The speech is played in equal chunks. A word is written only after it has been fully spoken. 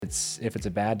it's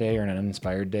a bad day or an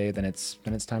uninspired day, then it's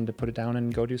time to put it down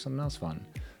and go do something else fun.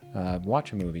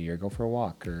 Watch a movie or go for a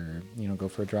walk or, go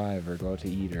for a drive or go out to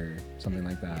eat or something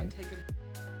like that.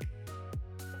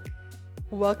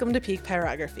 Welcome to Peak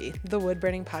Pyrography, the wood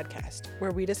burning podcast,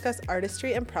 where we discuss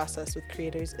artistry and process with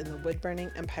creators in the wood burning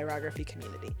and pyrography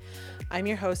community. I'm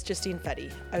your host, Justine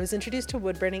Fetty. I was introduced to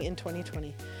wood burning in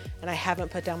 2020, and I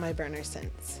haven't put down my burner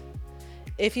since.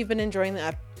 If you've been enjoying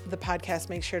the podcast,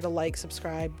 make sure to like,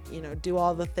 subscribe, do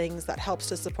all the things that helps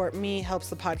to support me, helps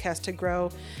the podcast to grow,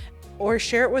 or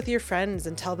share it with your friends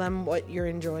and tell them what you're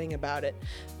enjoying about it.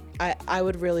 I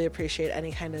would really appreciate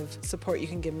any kind of support you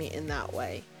can give me in that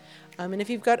way. And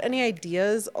if you've got any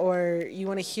ideas or you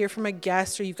want to hear from a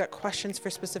guest or you've got questions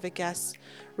for specific guests,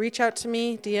 reach out to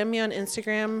me, DM me on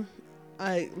Instagram,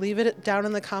 leave it down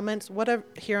in the comments, whatever,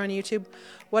 here on YouTube,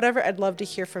 whatever. I'd love to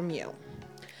hear from you.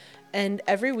 And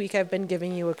every week I've been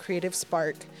giving you a creative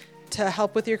spark to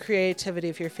help with your creativity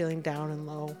if you're feeling down and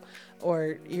low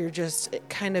or you're just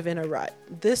kind of in a rut.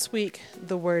 This week,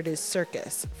 the word is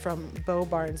circus from Bo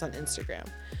Barnes on Instagram.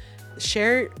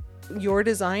 Share your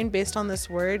design based on this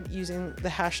word using the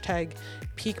hashtag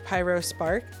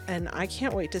 #PeakPyroSpark, and I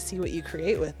can't wait to see what you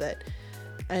create with it.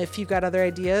 If you've got other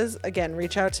ideas, again,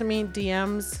 reach out to me,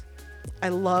 DMs. I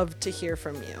love to hear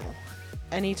from you.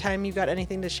 Anytime you've got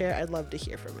anything to share, I'd love to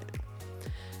hear from you.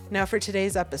 Now for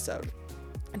today's episode.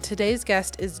 Today's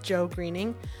guest is Joe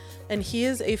Greening, and he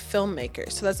is a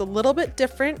filmmaker. So that's a little bit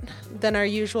different than our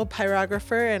usual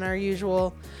pyrographer and our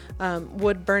usual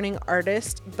wood burning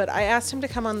artist. But I asked him to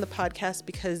come on the podcast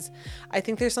because I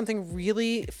think there's something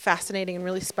really fascinating and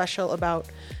really special about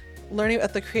learning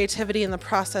about the creativity and the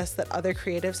process that other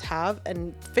creatives have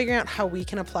and figuring out how we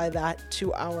can apply that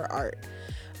to our art.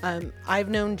 I've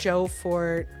known Joe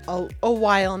for a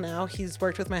while now. He's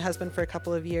worked with my husband for a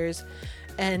couple of years,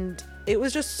 and it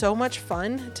was just so much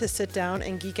fun to sit down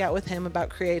and geek out with him about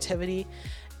creativity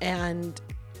and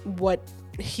what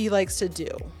he likes to do.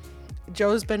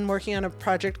 Joe's been working on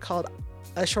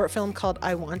a short film called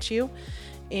I Want You,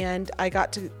 and I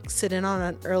got to sit in on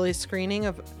an early screening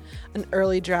of an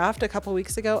early draft a couple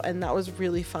weeks ago, and that was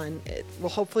really fun. It will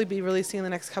hopefully be releasing in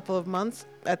the next couple of months,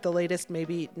 at the latest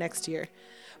maybe next year.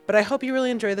 But I hope you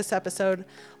really enjoy this episode.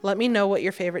 Let me know what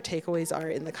your favorite takeaways are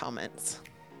in the comments.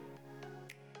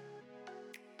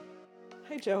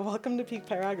 Hi, Joe. Welcome to Peak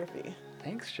Pyrography.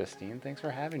 Thanks, Justine. Thanks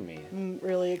for having me. I'm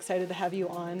really excited to have you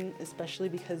on, especially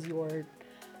because you're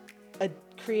a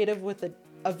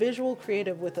visual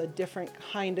creative with a different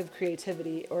kind of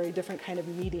creativity or a different kind of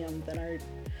medium than our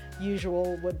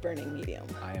usual wood burning medium.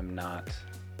 I am not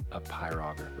a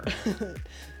pyrographer.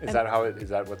 Is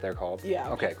that what they're called? Yeah.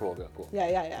 Okay, cool.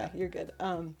 Yeah. You're good.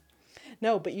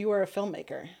 No, but you are a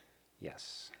filmmaker.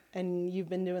 Yes. And you've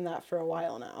been doing that for a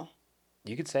while now.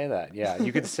 You could say that, yeah.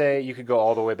 You could say you could go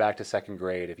all the way back to second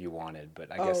grade if you wanted,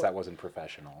 but I guess that wasn't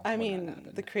professional. I mean,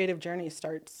 the creative journey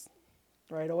starts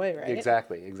right away, right?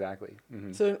 Exactly.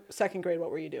 Mm-hmm. So second grade, what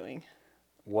were you doing?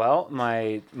 Well,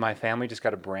 my family just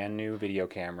got a brand new video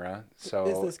camera. So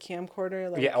is this camcorder?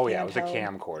 It was a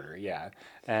camcorder, yeah.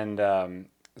 And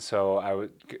so I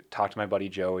would talk to my buddy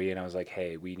Joey, and I was like,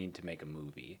 hey, we need to make a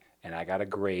movie. And I got a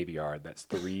graveyard that's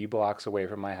 3 blocks away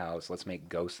from my house. Let's make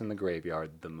Ghosts in the Graveyard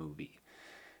the movie.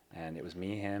 And it was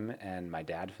me, him, and my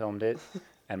dad filmed it,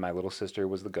 and my little sister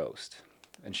was the ghost.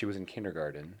 And she was in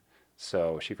kindergarten,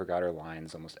 so she forgot her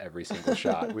lines almost every single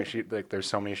shot. There's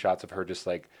so many shots of her just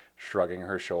like shrugging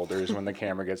her shoulders when the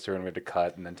camera gets to her, and we had to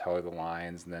cut and then tell her the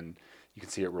lines, and then you can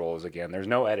see it rolls again. There's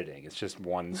no editing. It's just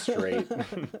one straight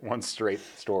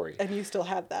story. And you still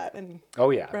have that and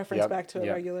reference back to it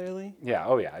regularly? Yeah,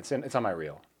 it's on my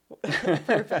reel.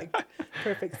 Perfect.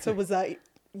 So was that,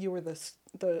 you were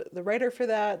the writer for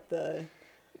that?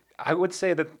 I would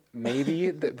say that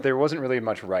maybe there wasn't really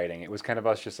much writing. It was kind of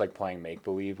us just like playing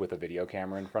make-believe with a video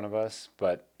camera in front of us.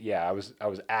 But yeah, I was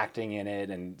acting in it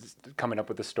and coming up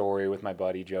with the story with my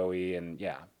buddy Joey, and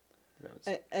yeah.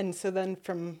 And so then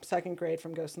from second grade,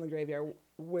 from Ghost in the Graveyard,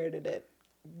 where did it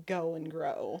go and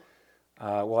grow?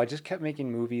 Well, I just kept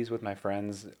making movies with my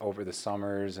friends over the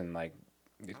summers, and like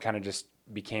it kind of just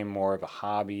became more of a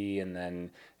hobby, and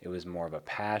then it was more of a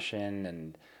passion.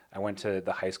 And I went to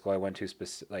the high school I went to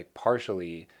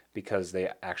partially because they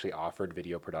actually offered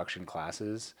video production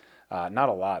classes. Not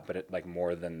a lot, but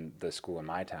more than the school in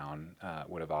my town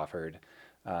would have offered.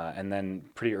 And then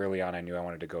pretty early on, I knew I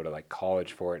wanted to go to like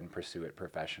college for it and pursue it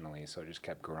professionally. So it just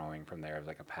kept growing from there,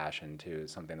 like a passion to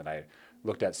something that I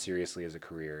looked at seriously as a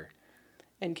career.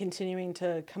 And continuing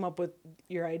to come up with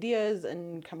your ideas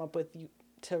and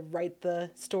to write the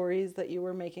stories that you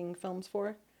were making films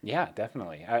for? Yeah,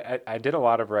 definitely. I did a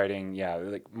lot of writing, yeah,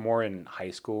 like more in high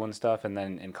school and stuff, and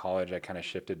then in college I kind of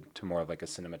shifted to more of like a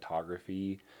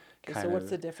cinematography Okay, so kind what's of.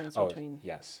 the difference Oh, between?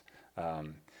 yes.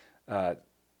 Um, uh,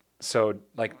 so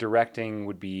like directing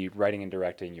would be writing and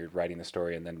directing. You're writing the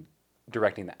story and then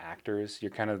directing the actors.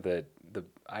 You're kind of the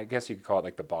I guess you could call it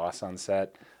like the boss on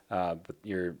set. But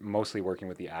you're mostly working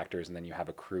with the actors, and then you have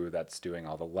a crew that's doing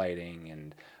all the lighting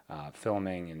and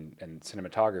filming and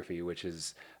cinematography, which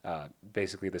is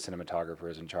basically the cinematographer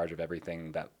is in charge of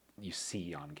everything that you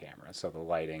see on camera. So the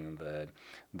lighting,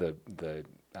 the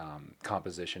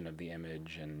composition of the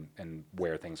image, and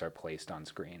where things are placed on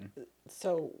screen.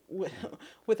 So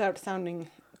without sounding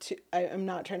too, I'm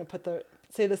not trying to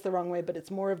say this the wrong way, but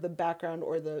it's more of the background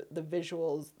or the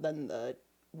visuals than the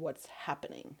what's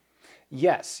happening.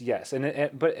 Yes, yes,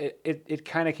 and but it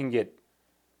kind of can get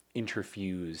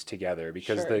interfused together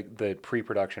because Sure. the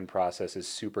pre-production process is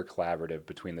super collaborative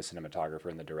between the cinematographer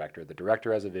and the director. The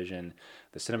director has a vision,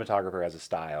 the cinematographer has a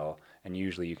style, and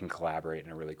usually you can collaborate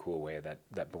in a really cool way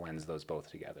that blends those both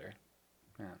together.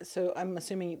 Yeah. So I'm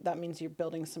assuming that means you're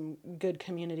building some good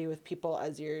community with people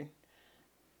as you're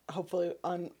hopefully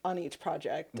on each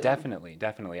project. And Definitely,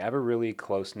 definitely. I have a really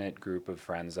close knit group of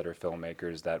friends that are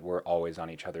filmmakers that we're always on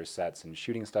each other's sets and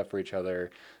shooting stuff for each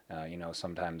other.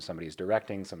 Sometimes somebody's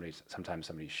directing, sometimes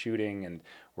somebody's shooting, and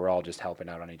we're all just helping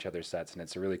out on each other's sets. And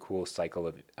it's a really cool cycle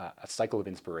of a cycle of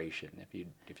inspiration,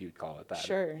 if you'd call it that.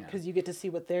 sure, Yeah. because you get to see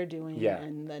what they're doing, Yeah.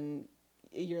 and then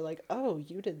you're like, oh,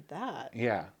 you did that.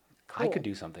 Yeah. I could Cool.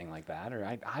 do something like that, or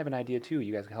I have an idea too.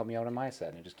 You guys can help me out on my set,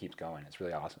 and it just keeps going. It's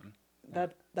really awesome. Yeah.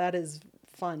 That is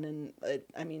fun, and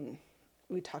I mean,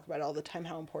 we talk about it all the time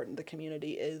how important the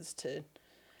community is to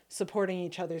supporting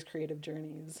each other's creative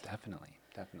journeys. Definitely,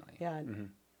 definitely. Yeah.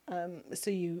 Hmm.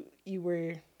 So you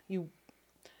were you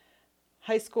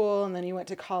high school and then you went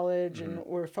to college Hmm. and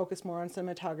were focused more on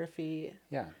cinematography.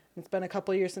 Yeah. It's been a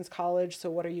couple of years since college, so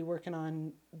what are you working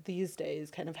on these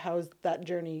days? Kind of how's that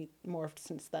journey morphed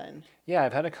since then? Yeah,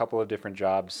 I've had a couple of different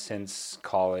jobs since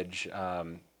college,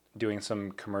 doing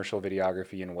some commercial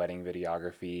videography and wedding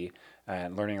videography,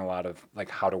 and learning a lot of like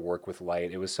how to work with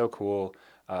light. It was so cool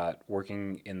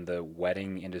working in the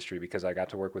wedding industry because I got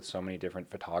to work with so many different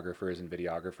photographers and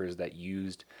videographers that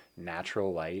used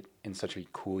natural light in such a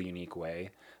cool, unique way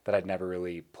that I'd never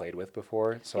really played with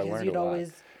before. So I Because learned a you'd lot.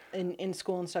 always in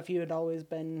school and stuff you had always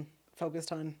been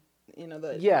focused on,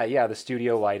 the Yeah, yeah, the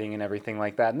studio lighting and everything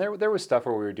like that. And there was stuff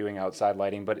where we were doing outside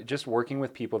lighting, but just working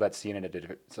with people that see it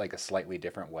in like a slightly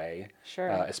different way, sure.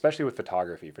 especially with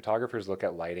photography. Photographers look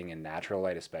at lighting and natural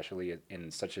light, especially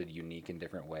in such a unique and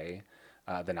different way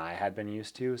than I had been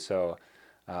used to. So,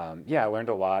 yeah, I learned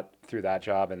a lot through that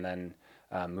job, and then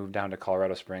moved down to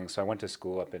Colorado Springs. So I went to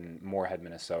school up in Moorhead,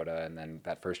 Minnesota, and then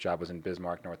that first job was in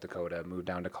Bismarck, North Dakota. Moved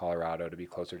down to Colorado to be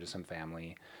closer to some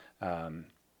family. Um,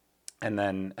 and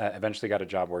then eventually got a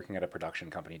job working at a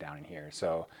production company down in here.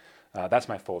 So that's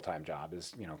my full time job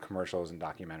is commercials and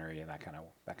documentary and that kind of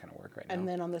work right And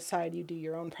now. then on the side you do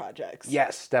your own projects.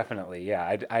 Yes, definitely.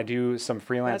 Yeah, I do some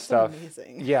freelance That's stuff.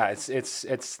 amazing. Yeah,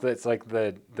 it's like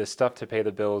the stuff to pay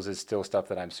the bills is still stuff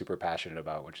that I'm super passionate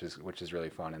about, which is really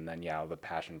fun. And then yeah, the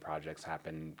passion projects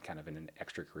happen kind of in an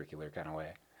extracurricular kind of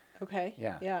way. Okay.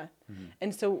 Yeah. Yeah. Hmm.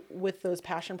 And so with those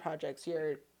passion projects,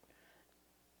 you're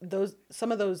those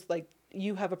some of those like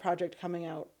you have a project coming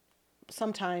out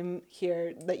sometime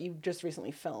here that you've just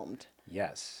recently filmed.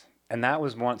 Yes. And that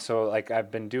was one. So, like,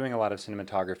 I've been doing a lot of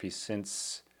cinematography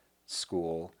since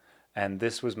school, and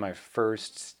this was my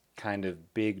first kind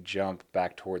of big jump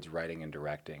back towards writing and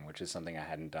directing, which is something I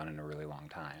hadn't done in a really long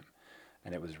time.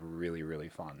 And it was really, really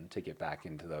fun to get back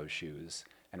into those shoes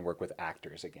and work with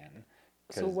actors again.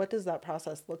 So Because what does that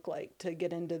process look like to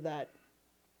get into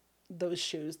those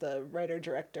shoes, the writer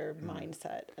director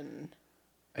mindset and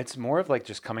it's more of like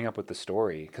just coming up with the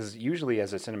story, because usually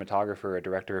as a cinematographer, a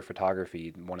director of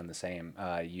photography, one and the same,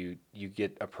 you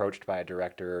get approached by a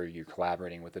director, or you're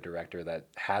collaborating with a director that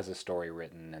has a story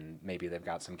written, and maybe they've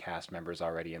got some cast members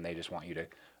already, and they just want you to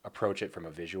approach it from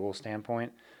a visual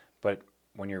standpoint. But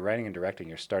when you're writing and directing,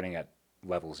 you're starting at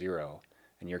level zero,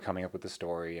 and you're coming up with the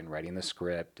story and writing the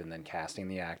script, and then casting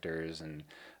the actors, and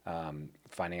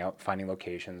finding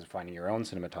locations, finding your own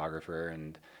cinematographer,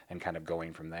 and kind of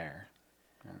going from there.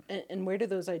 and where do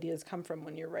those ideas come from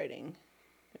when you're writing?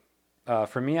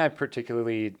 For me, I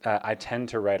tend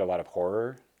to write a lot of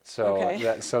horror. So Okay.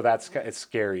 it's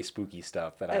scary, spooky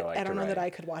stuff that I I like to don't know that write. I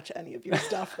could watch any of your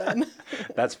stuff then.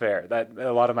 That's fair. That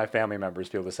a lot of my family members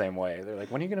feel the same way. They're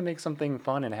like, "When are you gonna make something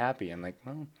fun and happy?" I'm like,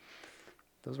 "Well,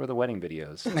 those were the wedding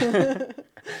videos."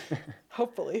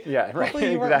 Hopefully. Yeah, right.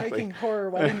 Hopefully you weren't Exactly. making horror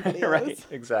wedding videos. Right.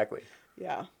 Exactly.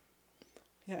 Yeah.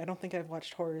 Yeah, I don't think I've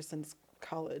watched horror since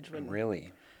college when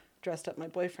Really? dressed up my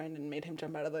boyfriend and made him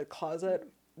jump out of the closet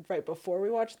right before we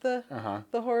watched the Uh-huh.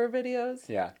 the horror videos.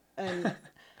 Yeah. And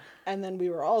and then we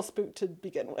were all spooked to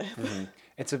begin with. Hmm.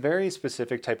 It's a very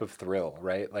specific type of thrill,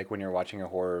 right? Like when you're watching a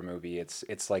horror movie,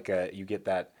 it's like a you get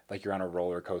that like you're on a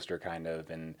roller coaster kind of,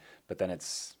 and but then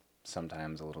it's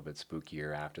sometimes a little bit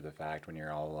spookier after the fact when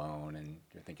you're all alone and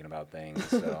you're thinking about things.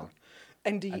 So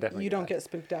And I definitely you get don't that. get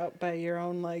spooked out by your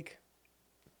own like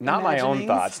Not my own imaginings?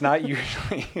 thoughts, not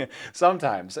usually.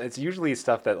 Sometimes it's usually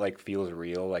stuff that like feels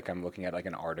real, like I'm looking at like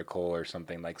an article or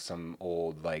something like some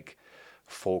old like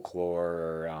folklore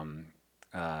or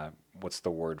uh what's the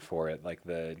word for it? Like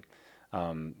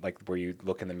where you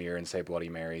look in the mirror and say Bloody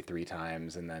Mary 3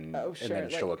 times Oh, and sure, then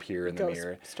like she'll appear in the ghost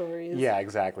mirror. stories. Yeah,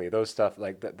 exactly. Those stuff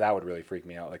like that would really freak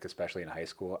me out, like especially in high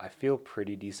school. I feel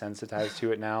pretty desensitized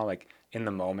to it now. Like in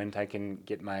the moment I can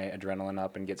get my adrenaline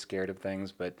up and get scared of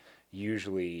things, but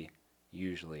usually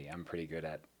usually I'm pretty good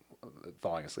at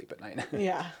falling asleep at night.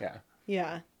 Yeah. Yeah.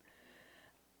 Yeah.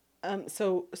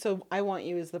 So I Want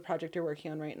You is the project you're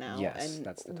working on right now, Yes, and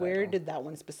that's the where title. did that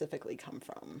one specifically come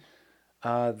from?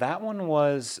 That one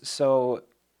was so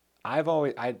I've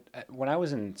always when I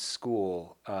was in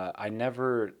school,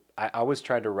 I always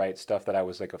tried to write stuff that I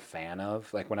was like a fan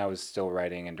of. Like when I was still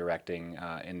writing and directing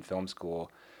in film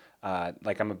school,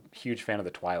 like I'm a huge fan of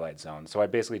the Twilight Zone. So I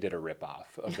basically did a rip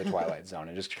off of the Twilight Zone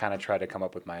and just kind of tried to come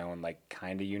up with my own like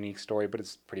kind of unique story, but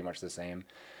it's pretty much the same.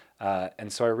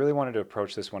 And so I really wanted to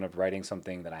approach this one of writing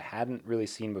something that I hadn't really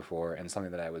seen before and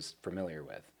something that I was familiar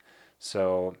with.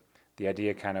 So the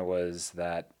idea kind of was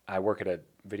that I work at a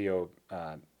video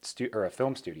or a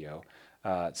film studio,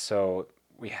 so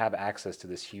we have access to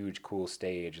this huge, cool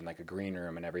stage and like a green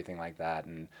room and everything like that.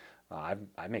 And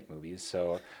I make movies,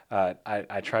 so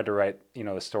I tried to write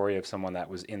the story of someone that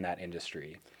was in that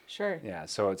industry. Sure. Yeah,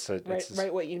 so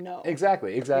Write what you know.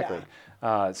 exactly, Yeah. exactly.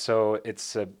 So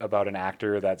it's about an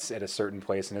actor that's at a certain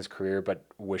place in his career, but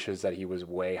wishes that he was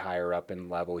way higher up in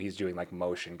level. He's doing like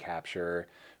motion capture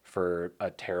for a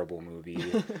terrible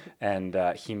movie, and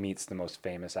he meets the most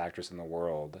famous actress in the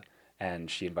world, and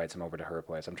she invites him over to her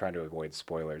place. I'm trying to avoid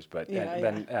spoilers, but Yeah, and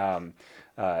yeah. then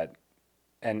uh,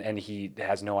 and he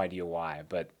has no idea why.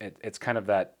 But it's kind of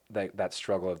that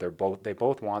struggle of they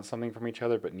both want something from each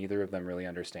other, but neither of them really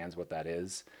understands what that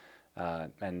is.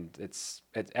 And it's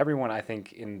everyone I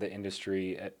think in the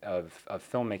industry of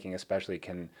filmmaking especially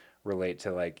can relate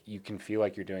to like you can feel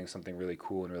like you're doing something really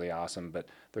cool and really awesome, but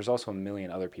there's also a million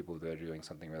other people that are doing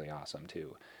something really awesome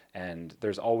too. And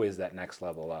there's always that next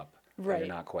level up where you're Right.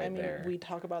 not I quite mean, there. we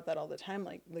talk about that all the time,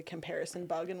 like the comparison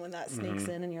bug, and when that sneaks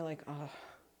Hmm. in, and you're like, oh,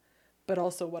 but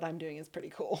also what I'm doing is pretty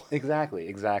cool. Exactly,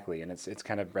 exactly, and it's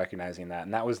kind of recognizing that,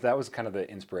 and that was kind of the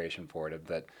inspiration for it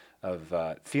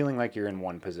of feeling like you're in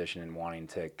one position and wanting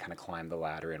to kind of climb the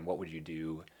ladder, and what would you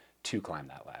do to climb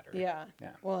that ladder? Yeah.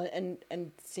 Yeah, Well,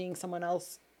 and seeing someone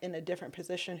else in a different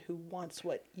position who wants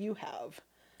what you have.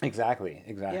 exactly,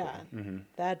 exactly. Yeah. Hmm.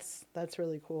 That's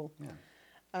really cool.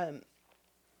 Yeah.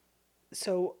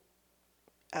 So,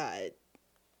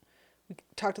 we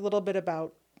talked a little bit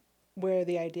about where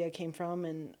the idea came from,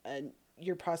 and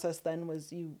your process then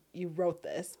was you wrote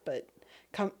this, but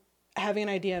come having an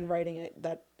idea and writing it,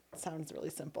 that sounds really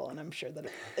simple, and I'm sure that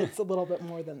it's a little bit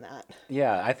more than that.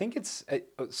 Yeah, I think it's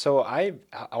so. I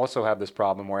also have this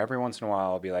problem where every once in a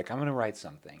while I'll be like, I'm going to write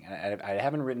something. And I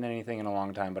haven't written anything in a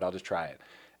long time, but I'll just try it.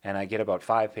 And I get about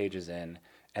 5 pages in,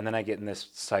 and then I get in this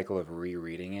cycle of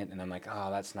rereading it, and I'm like,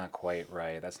 oh, that's not quite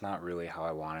right. That's not really how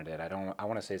I wanted it. I don't. I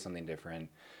want to say something different,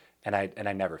 and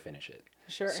I never finish it.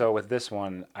 Sure. So with this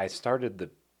one, I started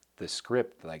the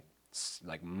script like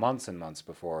months and months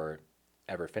before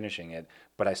ever finishing it,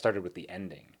 but I started with the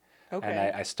ending. And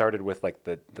Okay. I started with like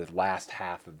the last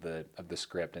half of the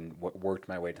script and worked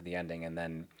my way to the ending. And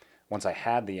then once I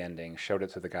had the ending, showed it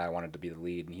to the guy I wanted to be the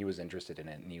lead, and he was interested in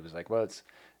it. And he was like, "Well,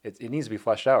 it needs to be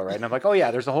fleshed out, right?" And I'm like, "Oh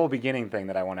yeah, there's a whole beginning thing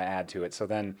that I want to add to it." So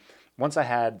then once I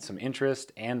had some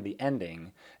interest and the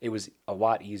ending, it was a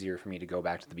lot easier for me to go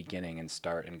back to the beginning and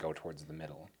start and go towards the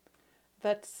middle.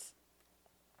 That's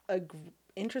a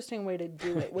interesting way to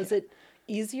do it. Was it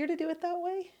easier to do it that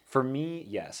way? For me,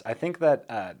 yes. I think that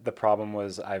the problem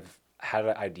was I've had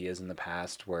ideas in the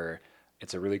past where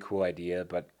it's a really cool idea,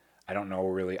 but I don't know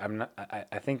really. I'm not.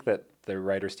 I think that the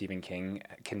writer Stephen King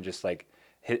can just like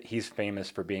he's famous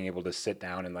for being able to sit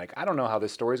down and like I don't know how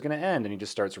this story's gonna end, and he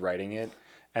just starts writing it,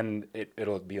 and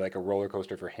it'll be like a roller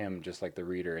coaster for him, just like the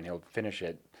reader, and he'll finish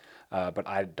it. But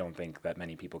I don't think that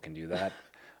many people can do that.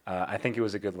 I think it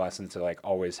was a good lesson to like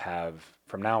always have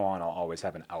from now on. I'll always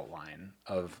have an outline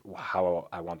of how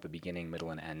I want the beginning,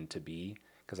 middle, and end to be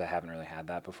because I haven't really had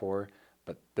that before.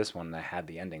 but this one I had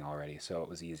the ending already, so it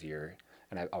was easier,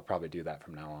 and I'll probably do that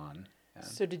from now on. Yeah.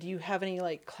 So did you have any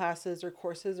like classes or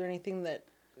courses or anything that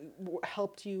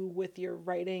helped you with your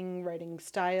writing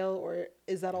style, or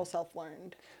is that all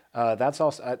self-learned? That's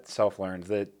all self-learned.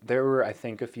 That there were, I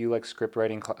think, a few like script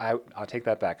writing. I'll take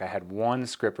that back. I had one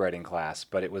script writing class,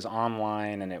 but it was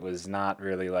online and it was not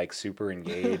really like super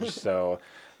engaged. So,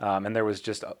 and there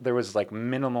was like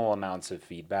minimal amounts of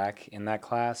feedback in that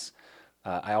class.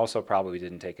 I also probably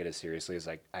didn't take it as seriously as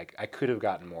I could have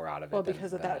gotten more out of Well, it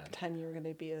because at than that that. time you were going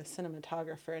to be a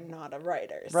cinematographer and not a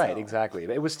writer. Right, So exactly.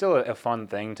 It was still a fun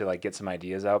thing to like get some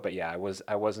ideas out, but yeah,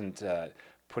 I wasn't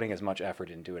putting as much effort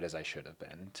into it as I should have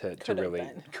been to could have really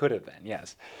been. could have been,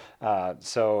 yes.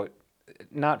 So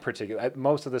not particular.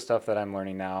 Most of the stuff that I'm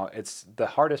learning now, it's the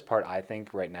hardest part I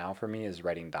think right now for me is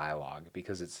writing dialogue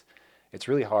because it's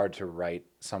really hard to write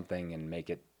something and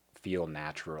make it feel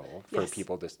natural for Yes.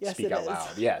 people to Yes, speak it out is.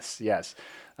 loud. Yes, yes.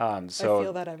 I So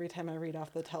feel that every time I read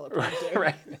off the teleprompter.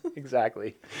 right,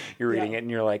 exactly. You're reading Yeah. it and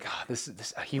you're like, oh,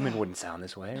 this a human wouldn't sound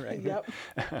this way, Yep.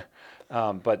 right?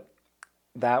 But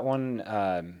that one,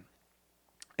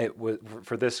 it was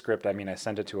for this script. I mean, I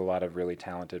sent it to a lot of really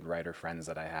talented writer friends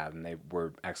that I have, and they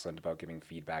were excellent about giving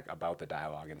feedback about the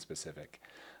dialogue in specific.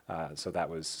 So that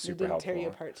was It super didn't tear you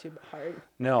helpful. apart too hard.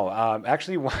 No,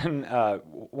 actually, one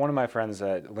of my friends,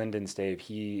 Lyndon Stave,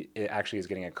 actually is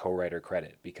getting a co-writer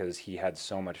credit because he had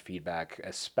so much feedback,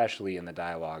 especially in the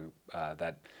dialogue,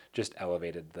 that just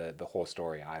elevated the whole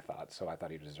story. I thought so. I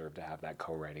thought he deserved to have that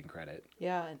co-writing credit.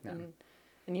 Yeah, Yeah.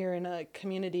 and you're in a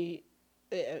community.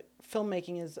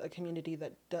 Filmmaking is a community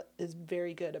that is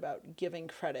very good about giving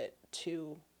credit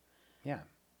to Yeah,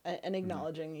 and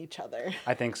acknowledging each other.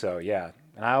 I think so. Yeah,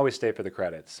 and I always stay for the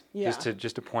credits, Yeah.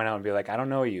 just to point out and be like, I don't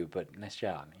know you, but nice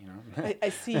job. I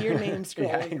see your name scrolling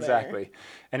Yeah, there. exactly.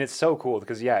 And it's so cool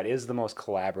because yeah, it is the most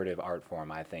collaborative art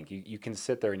form, I think. You can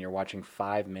sit there and you're watching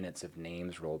 5 minutes of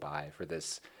names roll by for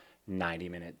this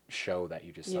 90-minute show that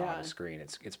you just saw on Yeah. the screen.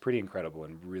 It's pretty incredible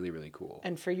and really, really cool.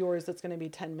 And for yours, that's going to be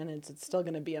 10 minutes. It's still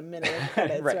going to be a minute of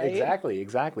credits, Right, right?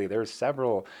 exactly. There's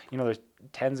several, there's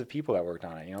tens of people that worked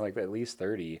on it, like at least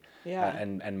 30, Yeah.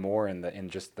 and more in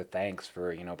just the thanks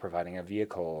for, providing a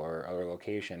vehicle or a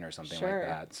location or something Sure. like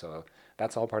that. So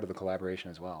that's all part of the collaboration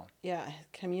as well. Yeah.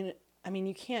 I mean,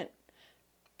 you can't,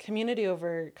 community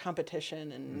over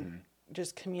competition and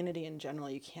just community in general,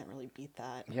 you can't really beat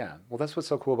that. Yeah. Well, that's what's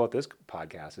so cool about this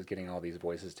podcast is getting all these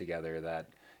voices together that,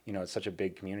 it's such a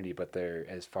big community, but there,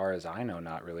 as far as I know,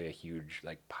 not really a huge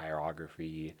like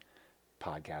pyrography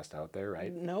podcast out there,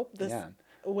 right? Nope. Yeah.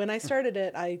 When I started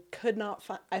it, I could not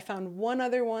find, I found one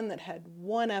other one that had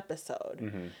one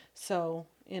episode. So,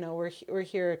 we're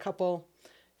here a couple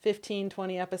 15,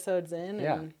 20 episodes in,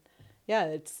 Yeah. and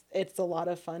yeah, it's a lot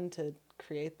of fun to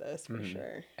create this for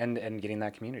sure. And getting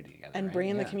that community together. And right?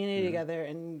 bringing the Yeah. community together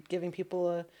and giving people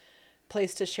a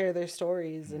place to share their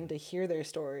stories and to hear their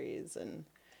stories. And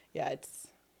yeah,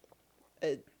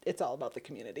 it's all about the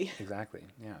community. Exactly.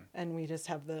 Yeah. And we just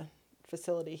have the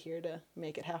facility here to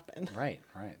make it happen. Right.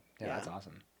 Yeah, Yeah. that's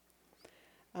awesome.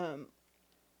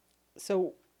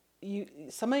 So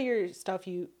some of your stuff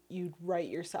you write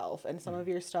yourself, and some of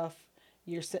your stuff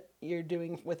you're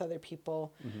doing with other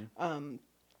people.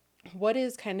 What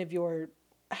is kind of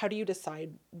how do you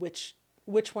decide which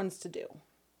ones to do?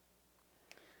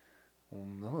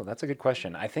 Oh, that's a good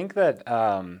question. I think that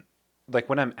like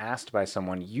when I'm asked by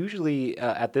someone, usually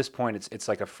at this point it's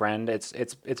like a friend. It's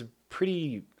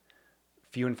pretty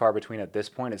few and far between at this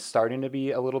point. It's starting to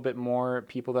be a little bit more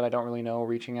people that I don't really know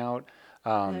reaching out.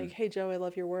 Like, hey Joe, I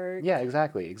love your work. Yeah,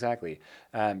 exactly.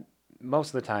 Most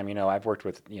of the time, I've worked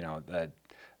with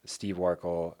Steve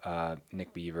Warkle,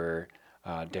 Nick Beaver,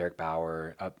 Derek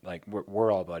Bauer. Like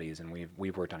we're all buddies, and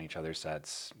we've worked on each other's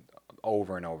sets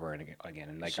over and over and again.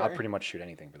 And like I'll Sure. pretty much shoot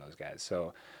anything for those guys.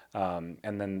 So, and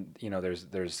then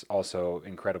there's also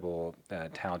incredible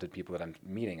talented people that I'm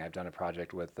meeting. I've done a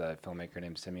project with a filmmaker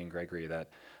named Simeon Gregory that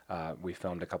we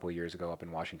filmed a couple of years ago up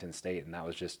in Washington State, and that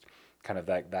was just kind of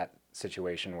that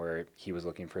situation where he was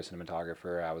looking for a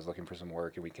cinematographer, I was looking for some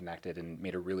work, and we connected and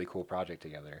made a really cool project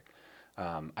together.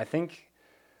 I think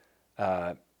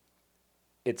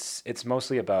it's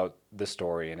mostly about the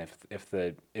story, and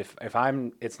if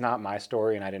I'm it's not my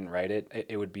story and I didn't write it,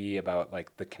 it would be about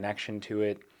like the connection to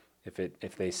it.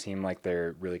 If they seem like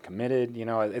they're really committed,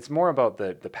 it's more about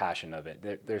the passion of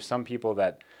it. There's some people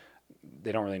that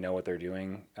they don't really know what they're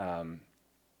doing.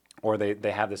 Or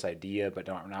they have this idea but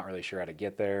not really sure how to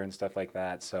get there and stuff like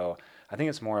that. So I think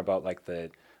it's more about like the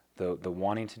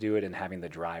wanting to do it and having the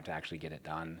drive to actually get it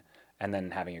done, and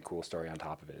then having a cool story on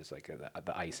top of it is like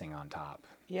the icing on top.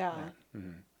 Yeah. Yeah.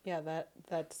 Yeah,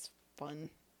 that's fun.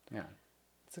 Yeah.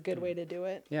 It's a good way to do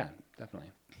it. Yeah,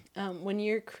 definitely. When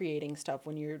you're creating stuff,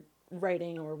 when you're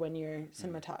writing or when you're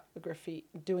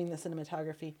doing the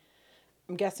cinematography,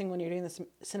 I'm guessing when you're doing the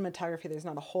cinematography, there's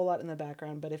not a whole lot in the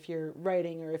background, but if you're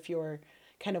writing or if you're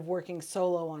kind of working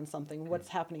solo on something, what's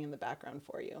happening in the background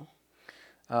for you?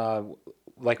 Uh,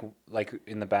 like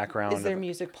in the background. Is there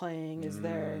music playing? Is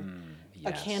there a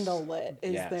Yes. candle lit?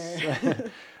 Is Yes.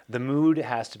 there? The mood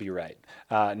has to be right.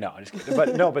 No, I'm just kidding.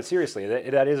 But no, but seriously,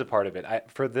 that is a part of it.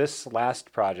 For this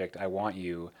last project, I Want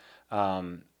You,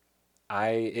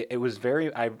 it was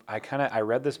very, I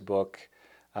read this book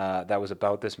that was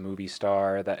about this movie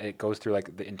star that it goes through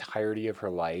like the entirety of her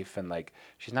life, and like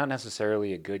she's not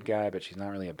necessarily a good guy, but she's not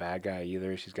really a bad guy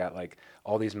either. She's got like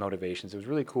all these motivations. It was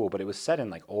really cool, but it was set in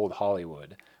like old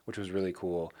Hollywood, which was really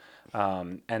cool.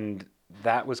 And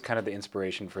that was kind of the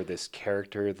inspiration for this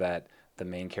character that the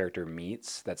main character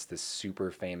meets. That's this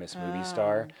super famous movie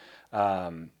star.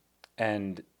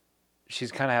 And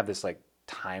she's kind of have this like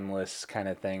timeless kind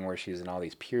of thing where she's in all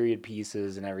these period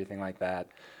pieces and everything like that.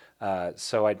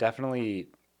 So I definitely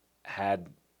had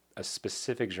a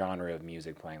specific genre of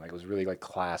music playing. Like it was really like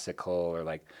classical or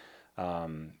like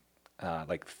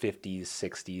 50s,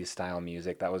 60s style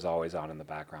music that was always on in the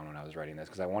background when I was writing this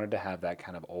because I wanted to have that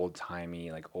kind of old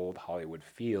timey, like old Hollywood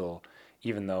feel,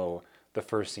 even though the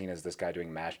first scene is this guy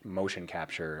doing motion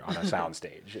capture on a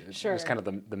soundstage. Sure. It's kind of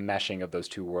the meshing of those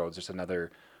two worlds, just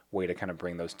another way to kind of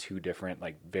bring those two different,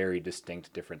 like very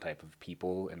distinct, different type of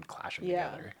people and clash them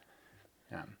together.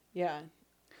 Yeah. Yeah.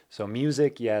 So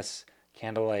music, yes.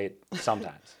 Candlelight,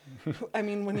 sometimes. I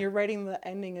mean, when you're writing the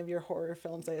ending of your horror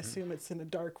films, I assume it's in a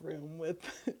dark room with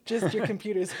just your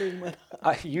computer screen lit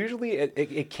up. Usually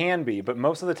it can be, but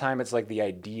most of the time it's like the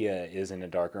idea is in a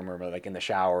dark room or like in the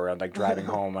shower and like driving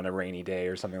home on a rainy day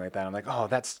or something like that. I'm like, oh,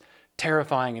 that's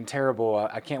terrifying and terrible.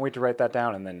 I can't wait to write that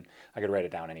down. And then I could write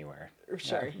it down anywhere.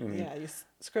 Sure. Yeah. Mm-hmm. You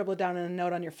scribble it down in a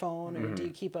note on your phone, or do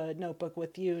you keep a notebook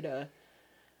with you to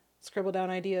scribble down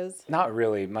ideas? Not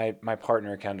really. My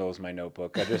partner Kendall is my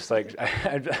notebook. I just like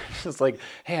I just like,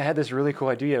 hey, I had this really cool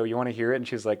idea. You want to hear it? And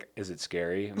she's like, is it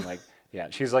scary? I'm like, yeah.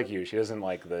 She's like you. She doesn't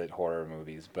like the horror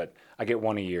movies, but I get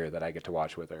one a year that I get to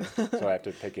watch with her. So I have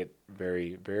to pick it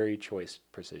very, very choice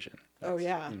precision. Oh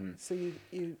yeah. So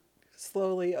you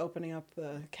slowly opening up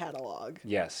the catalog.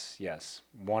 Yes,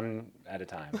 one at a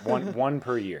time. One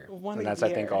per year. One and that's a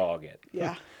year. I think all I'll get.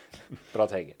 Yeah. But I'll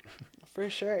take it. For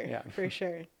sure. Yeah. For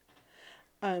sure.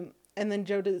 And then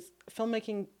Joe, does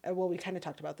filmmaking, well, we kind of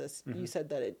talked about this. You said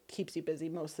that it keeps you busy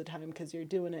most of the time because you're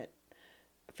doing it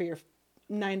for your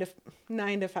 9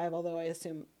 to 5, although I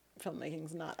assume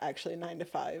filmmaking's not actually 9 to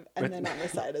 5, and then on the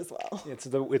side as well. It's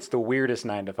the weirdest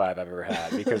 9 to 5 I've ever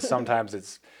had because sometimes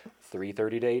it's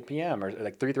 3:30 to 8 p.m. or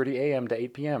like 3:30 a.m. to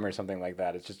 8 p.m. or something like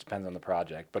that. It just depends on the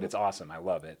project, but it's awesome. I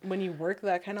love it. When you work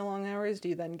that kind of long hours, do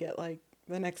you then get like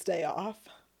the next day off?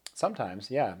 Sometimes,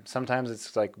 yeah. Sometimes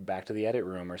it's like back to the edit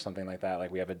room or something like that.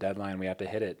 Like we have a deadline, we have to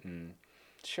hit it, and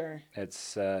sure,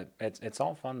 it's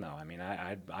all fun though. I mean,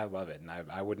 I love it, and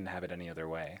I wouldn't have it any other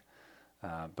way.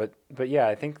 But yeah,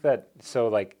 I think that so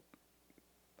like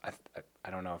I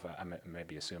don't know if I may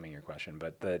be assuming your question,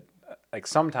 but that like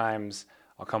sometimes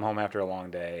I'll come home after a long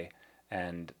day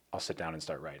and I'll sit down and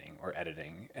start writing or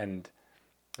editing, and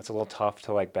it's a little tough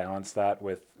to like balance that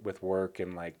with work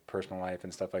and like personal life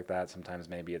and stuff like that. Sometimes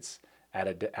maybe it's at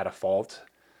a fault.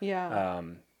 Yeah.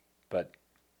 But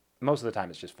most of the time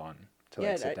it's just fun to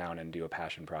like sit down and do a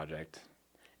passion project.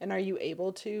 And are you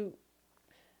able to?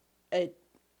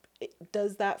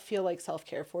 Does that feel like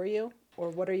self-care for you, or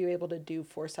what are you able to do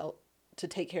to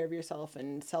take care of yourself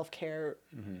and self-care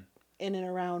in and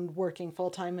around working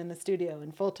full-time in the studio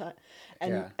and full-time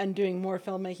and doing more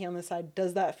filmmaking on the side?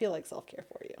 Does that feel like self-care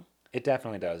for you? It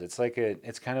definitely does. It's like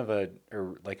it's kind of a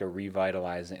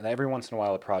revitalizing. Every once in a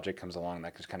while, a project comes along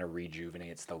that just kind of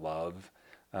rejuvenates the love.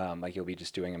 Like you'll be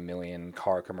just doing a million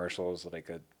car commercials,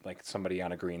 like somebody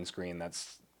on a green screen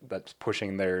that's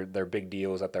pushing their big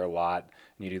deals at their lot,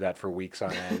 and you do that for weeks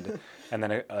on end. And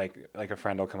then a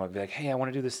friend will come up and be like, hey, I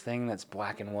want to do this thing that's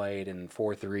black and white and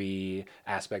 4:3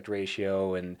 aspect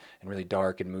ratio and really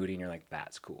dark and moody, and you're like,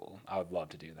 that's cool. I would love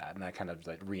to do that. And that kind of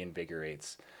like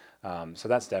reinvigorates. So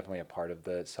that's definitely a part of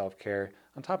the self-care.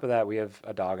 On top of that, we have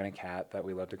a dog and a cat that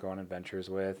we love to go on adventures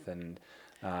with, and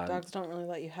dogs don't really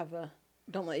let you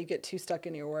don't let you get too stuck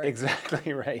in your work.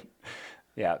 Exactly right.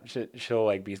 Yeah, she'll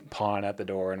like be pawing at the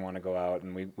door and want to go out,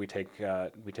 and we take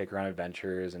her on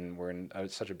adventures, and we're in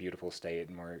such a beautiful state,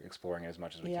 and we're exploring as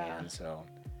much as we can. So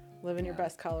living your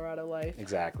best Colorado life.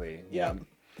 Exactly. Yeah.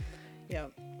 Yeah.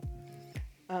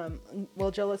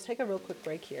 Well, Joe, let's take a real quick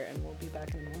break here, and we'll be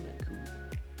back in a moment. Cool.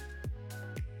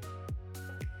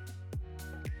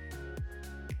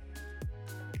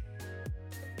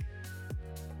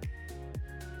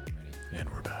 And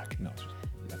we're back. No,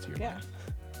 that's your Yeah.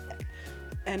 line.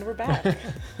 And we're back.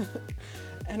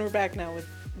 And we're back now with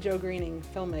Joe Greening,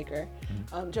 filmmaker.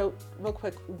 Joe, real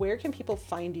quick, where can people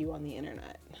find you on the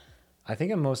internet? I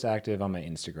think I'm most active on my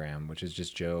Instagram, which is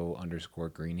just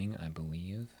Joe_Greening, I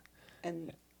believe.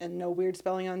 And no weird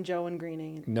spelling on Joe and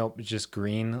Greening. Nope, it's just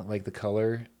green like the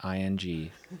color, ING.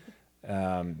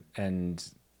 And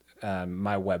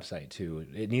my website too.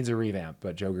 It needs a revamp,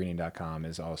 but joegreening.com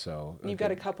is also. You've got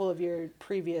a couple of your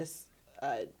previous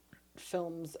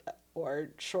films or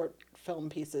short film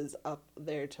pieces up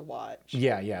there to watch.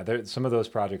 Yeah. Some of those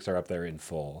projects are up there in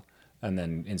full. And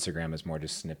then Instagram is more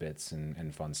just snippets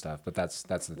and fun stuff. But that's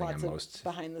the thing Lots I'm of most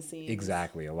behind the scenes.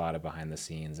 Exactly, a lot of behind the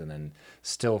scenes and then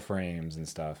still frames and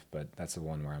stuff. But that's the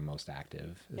one where I'm most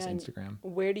active is Instagram.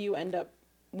 Where do you end up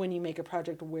when you make a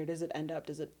project? Where does it end up?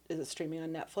 Is it streaming on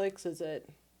Netflix?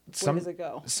 Where does it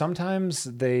go? Sometimes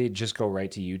they just go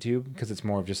right to YouTube because it's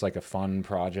more of just like a fun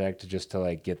project just to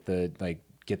like get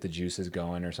the juices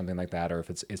going or something like that, or if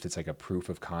it's like a proof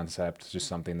of concept, just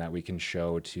something that we can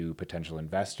show to potential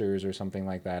investors or something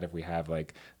like that. If we have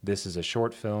like, this is a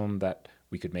short film that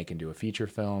we could make into a feature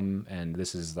film and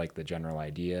this is like the general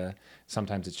idea,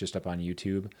 sometimes it's just up on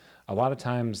YouTube. A lot of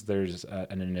times there's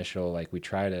an initial, like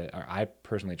I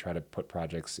personally try to put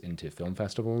projects into film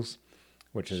festivals,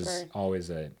 which is always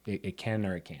it can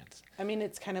or it can't. I mean,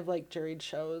 it's kind of like juried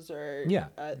shows or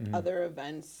other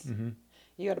events.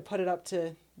 You got to put it up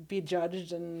to be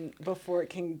judged and before it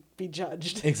can be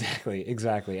judged.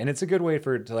 Exactly. And it's a good way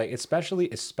to like,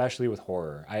 especially with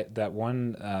horror. That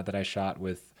one that I shot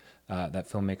with that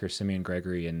filmmaker Simeon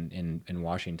Gregory in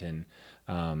Washington,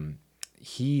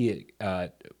 he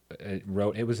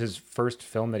wrote, it was his first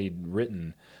film that he'd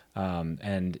written,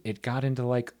 and it got into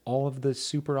like all of the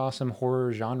super awesome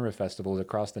horror genre festivals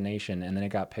across the nation, and then it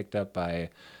got picked up by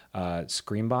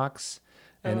Screambox.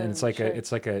 And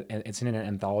it's in an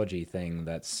anthology thing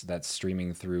that's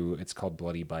streaming through. It's called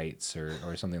Bloody Bites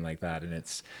or something like that, and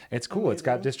it's cool. Amazing. It's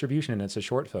got distribution and it's a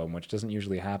short film, which doesn't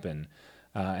usually happen.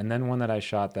 And then one that I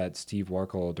shot that Steve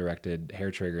Warkle directed,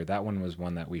 Hair Trigger. That one was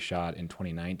one that we shot in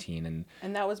 2019,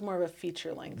 and that was more of a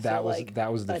feature length. That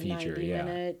was the feature.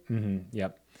 90-minute.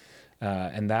 Yep.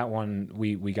 And that one,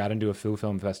 we got into a few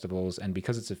film festivals, and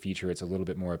because it's a feature, it's a little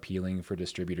bit more appealing for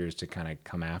distributors to kind of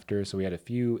come after. So we had a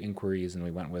few inquiries, and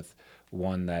we went with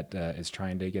one that is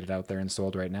trying to get it out there and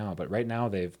sold right now. But right now,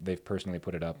 they've personally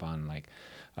put it up on like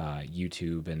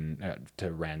YouTube and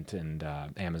to rent, and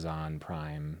Amazon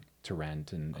Prime to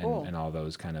rent, and all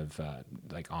those kind of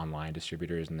like online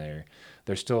distributors, and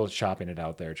they're still shopping it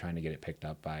out there, trying to get it picked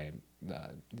up by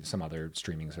some other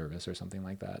streaming service or something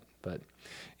like that. But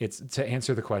it's, to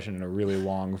answer the question in a really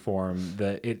long form,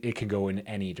 that it can go in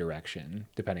any direction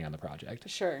depending on the project.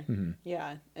 Sure.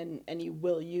 Yeah, and you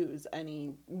will use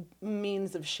any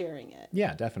means of sharing it.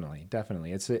 Yeah, definitely.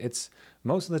 It's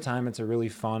most of the time it's a really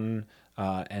fun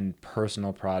and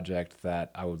personal project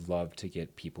that I would love to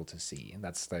get people to see.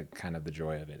 That's the kind of the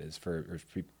joy of it, is for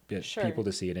people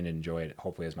to see it and enjoy it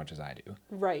hopefully as much as I do.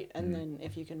 Right. And then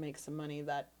if you can make some money,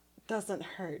 that doesn't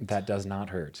hurt. That does not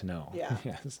hurt, no. Yeah.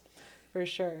 Yes. For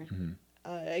sure.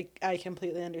 I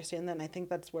completely understand that, and I think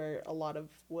that's where a lot of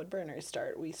woodburners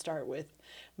start. We start with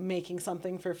making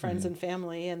something for friends and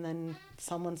family, and then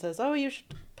someone says, oh, you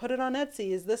should put it on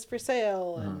Etsy. Is this for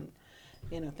sale?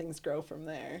 And things grow from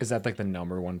there. Is that like the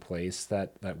number one place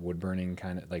that woodburning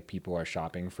kind of, like, people are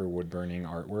shopping for woodburning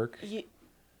artwork?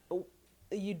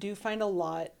 You do find a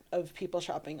lot of people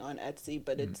shopping on Etsy,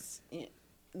 but it's...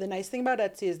 The nice thing about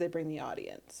Etsy is they bring the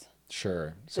audience.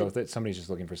 Sure. So if somebody's just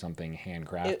looking for something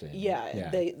handcrafted.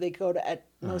 They go to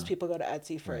most people go to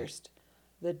Etsy first.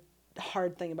 Right. The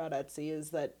hard thing about Etsy is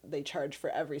that they charge for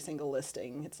every single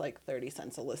listing. It's like 30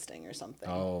 cents a listing or something.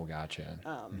 Oh, gotcha.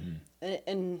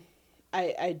 And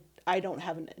I don't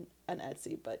have an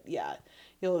Etsy, but yeah,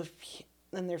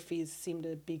 and their fees seem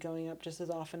to be going up just as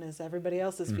often as everybody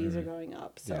else's fees are going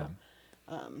up. So. Yeah.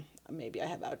 Maybe I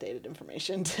have outdated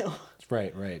information too.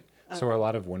 Right. So are a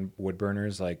lot of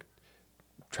woodburners like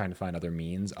trying to find other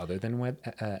means other than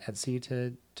Etsy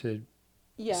to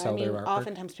sell their artwork?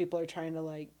 Oftentimes people are trying to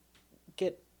like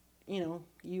get, you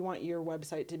want your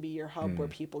website to be your hub where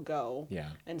people go. Yeah.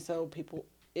 And so people,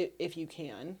 if you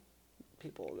can,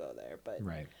 people will go there. But,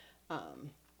 right.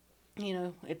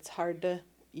 It's hard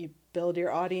you build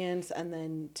your audience, and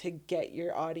then to get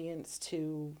your audience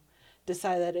to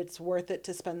decide that it's worth it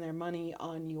to spend their money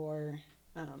on your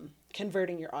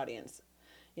converting your audience.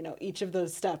 Each of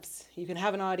those steps, you can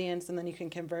have an audience and then you can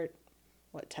convert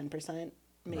 10%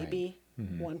 maybe,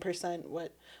 right. 1%,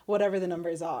 whatever the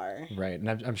numbers are. Right. And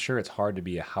I'm sure it's hard to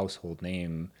be a household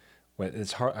name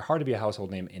it's hard to be a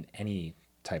household name in any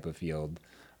type of field,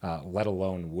 let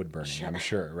alone wood burning, I'm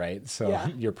sure, right? So Yeah.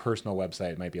 your personal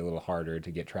website might be a little harder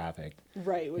to get traffic.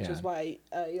 Right, which Yeah. is why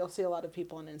you'll see a lot of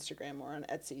people on Instagram or on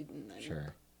Etsy. And then,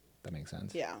 Sure, that makes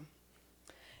sense. Yeah.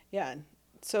 Yeah.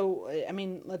 So, I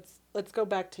mean, let's go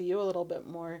back to you a little bit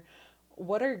more.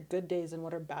 What are good days and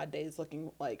what are bad days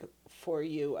looking like for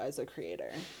you as a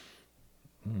creator?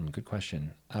 Good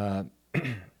question. I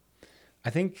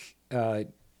think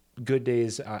good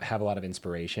days have a lot of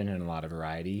inspiration and a lot of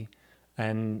variety,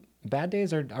 and bad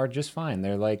days are just fine.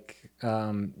 They're like,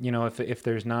 if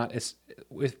there's not,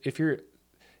 if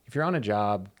you're on a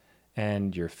job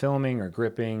and you're filming or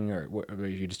gripping or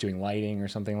you're just doing lighting or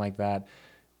something like that,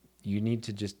 you need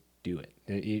to just do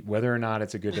it. Whether or not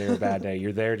it's a good day or a bad day,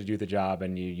 you're there to do the job,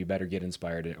 and you better get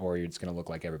inspired, or you're just going to look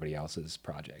like everybody else's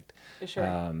project.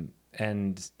 Sure.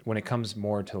 And when it comes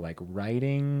more to like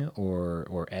writing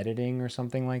or editing or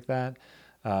something like that,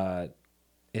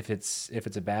 if it's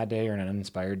a bad day or an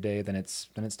uninspired day, then it's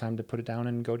time to put it down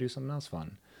and go do something else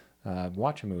fun.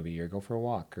 Watch a movie or go for a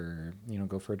walk or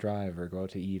go for a drive or go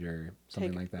out to eat or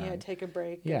something like that. Yeah, take a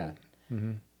break. Yeah.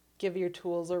 Give your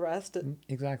tools a rest.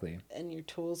 Exactly. And your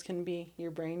tools can be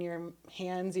your brain, your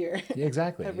hands, your Yeah,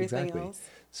 exactly. everything exactly. else.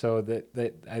 So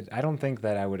I don't think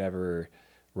that I would ever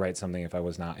write something if I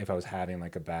was having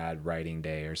like a bad writing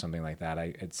day or something like that.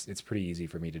 It's pretty easy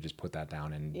for me to just put that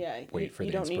down and wait for the inspiration.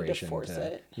 You don't need to force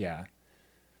it. Yeah.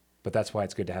 But that's why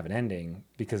it's good to have an ending,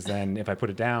 because then if I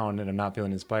put it down and I'm not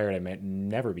feeling inspired, I might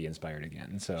never be inspired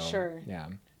again. So Sure. Yeah.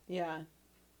 Yeah.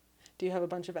 Do you have a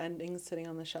bunch of endings sitting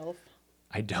on the shelf?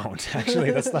 I don't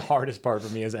actually. That's the hardest part for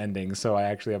me is endings. So I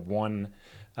actually have one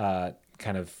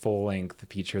kind of full length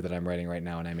feature that I'm writing right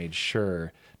now, and I made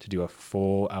sure to do a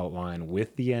full outline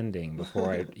with the ending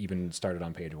before I even started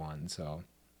on page one. So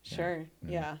Sure.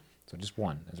 Yeah. So just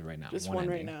one as of right now. Just one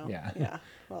right ending. now. Yeah. Yeah.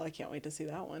 Well, I can't wait to see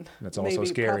that one. That's also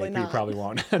scary. You probably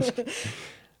won't.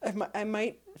 I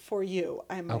might for you.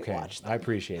 I might watch them. I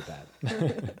appreciate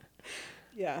that.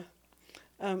 Yeah.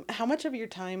 How much of your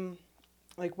time,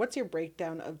 like, what's your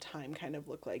breakdown of time kind of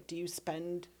look like? Do you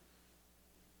spend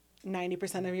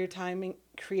 90% of your time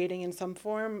creating in some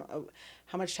form?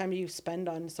 How much time do you spend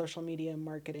on social media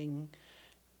marketing,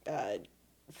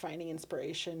 finding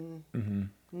inspiration,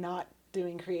 not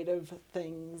doing creative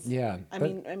things? Yeah. I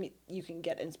mean, you can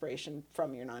get inspiration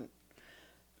from your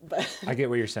but I get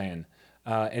what you're saying.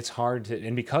 It's hard to,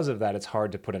 and because of that, it's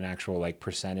hard to put an actual like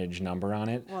percentage number on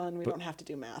it. Well, and we don't have to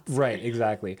do math. Right.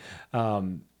 Exactly.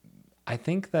 I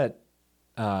think that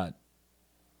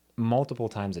multiple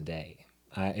times a day,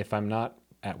 if I'm not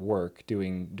at work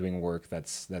doing work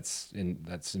that's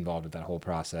involved with that whole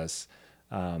process,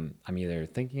 I'm either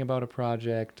thinking about a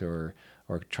project or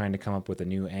trying to come up with a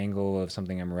new angle of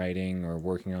something I'm writing or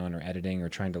working on or editing or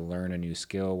trying to learn a new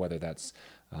skill, whether that's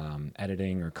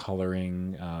editing or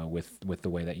coloring with the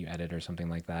way that you edit or something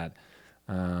like that.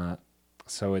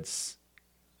 So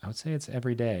I would say it's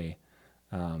every day.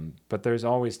 But there's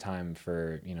always time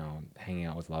for, hanging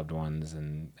out with loved ones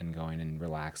and going and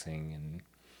relaxing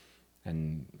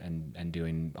and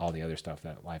doing all the other stuff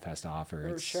that life has to offer.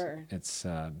 For sure. It's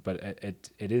but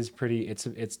it is pretty,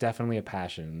 it's definitely a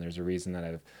passion. There's a reason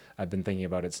that I've been thinking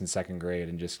about it since second grade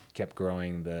and just kept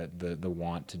growing the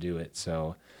want to do it.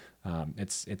 So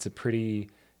it's a pretty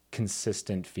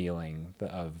consistent feeling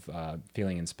of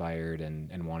feeling inspired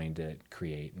and wanting to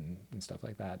create and stuff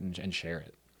like that and share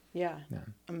it. Yeah.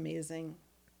 Amazing.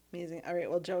 All right.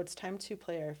 Well, Joe, it's time to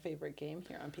play our favorite game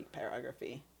here on Peak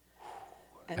Pyrography.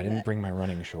 I didn't bring my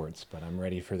running shorts, but I'm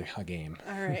ready for a game.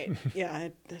 All right. Yeah,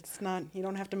 it's not, you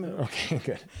don't have to move. Okay,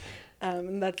 good.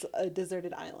 That's a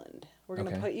deserted island. We're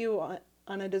going to put you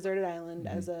on a deserted island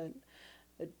as a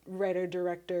writer,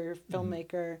 director,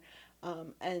 filmmaker,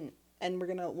 and we're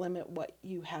going to limit what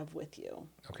you have with you.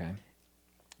 Okay.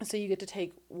 So you get to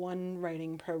take one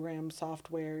writing program,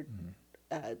 software,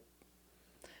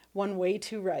 one way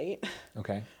to write.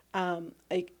 Okay.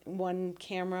 Like one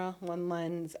camera, one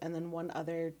lens, and then one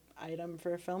other item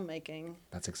for filmmaking.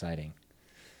 That's exciting.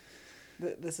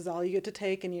 This is all you get to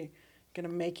take, and you're going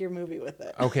to make your movie with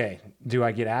it. Okay. Do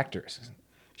I get actors?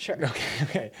 Sure.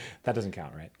 Okay. That doesn't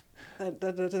count, right?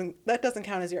 That doesn't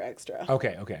count as your extra.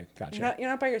 Okay. Gotcha. You're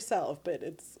not by yourself, but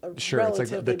it's a Sure, it's like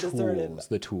the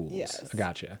deserted. tools. Yes.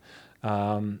 Gotcha.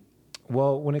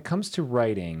 Well, when it comes to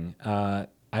writing,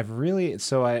 I've really,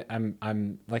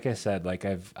 I'm like I said, like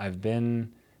I've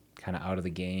been kind of out of the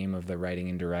game of the writing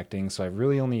and directing, so I've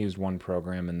really only used one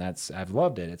program, and I've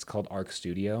loved it. It's called Arc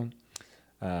Studio.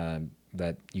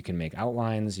 that you can make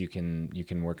outlines, you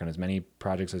can work on as many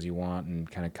projects as you want, and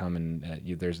kind of come and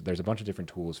there's a bunch of different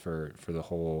tools for the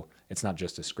whole. It's not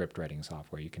just a script writing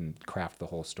software. You can craft the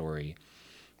whole story.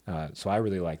 So I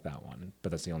really like that one,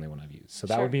 but that's the only one I've used. So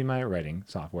that Sure. would be my writing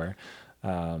software.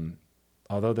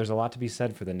 Although there's a lot to be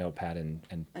said for the notepad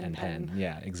and pen.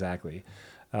 Yeah, exactly.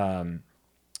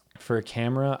 For a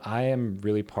camera, I am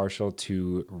really partial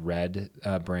to Red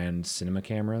brand cinema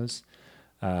cameras.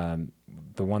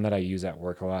 The one that I use at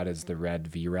work a lot is the Red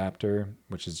V Raptor,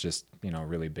 which is just, a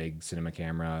really big cinema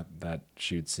camera that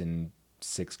shoots in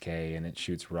 6K and it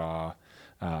shoots raw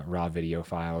video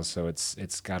files. So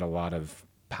it's got a lot of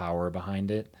power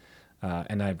behind it.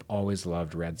 And I've always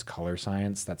loved Red's color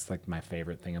science. That's like my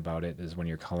favorite thing about it is when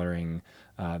you're coloring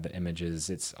the images,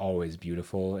 it's always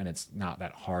beautiful, and it's not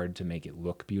that hard to make it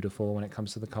look beautiful when it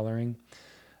comes to the coloring.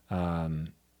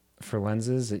 For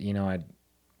lenses,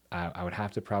 I would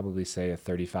have to probably say a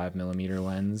 35 millimeter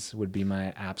lens would be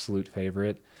my absolute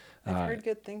favorite. I've heard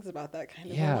good things about that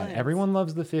kind of a Yeah, lens. everyone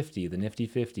loves the 50, the nifty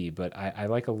 50, but I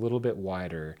like a little bit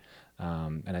wider,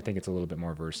 and I think it's a little bit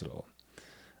more versatile.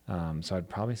 So I'd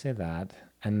probably say that.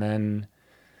 And then,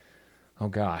 oh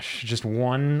gosh, just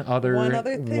one other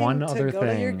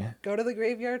thing. Go to the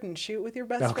graveyard and shoot with your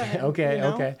best friend.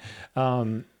 Okay.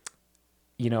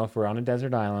 If we're on a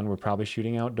desert island, we're probably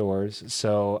shooting outdoors.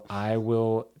 So I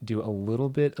will do a little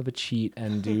bit of a cheat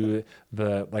and do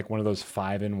one of those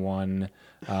 5-in-1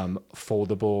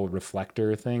 foldable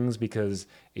reflector things, because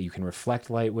you can reflect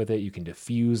light with it, you can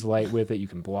diffuse light with it, you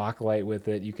can block light with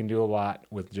it, you can do a lot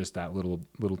with just that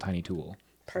little tiny tool.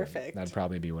 Perfect. So that'd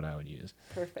probably be what I would use.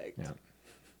 Perfect. Yeah.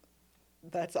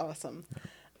 That's awesome.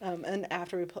 And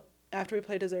after we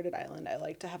play Deserted Island, I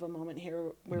like to have a moment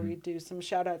here where we do some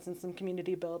shout outs and some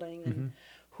community building. And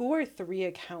who are 3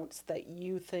 accounts that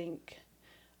you think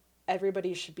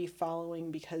everybody should be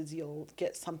following because you'll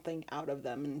get something out of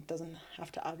them? And it doesn't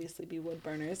have to obviously be wood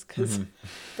burners,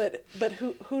 but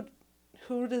who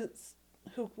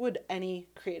would any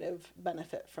creative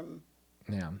benefit from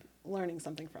learning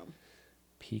something from?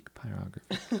 Peak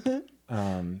Pyrography.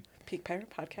 Peak Pyro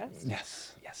Podcast?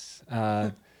 Yes.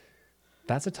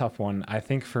 That's a tough one. I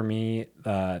think for me,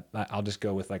 I'll just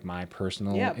go with like my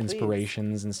personal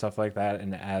inspirations and stuff like that.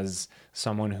 And as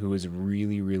someone who is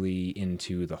really, really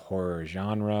into the horror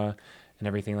genre and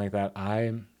everything like that,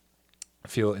 I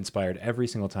feel inspired every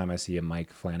single time I see a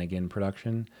Mike Flanagan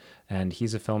production. And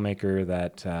he's a filmmaker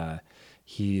that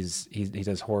he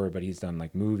does horror, but he's done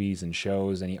like movies and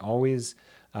shows, and he always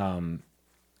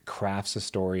crafts a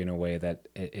story in a way that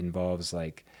it involves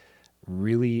like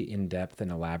really in-depth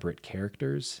and elaborate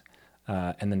characters,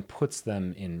 and then puts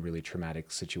them in really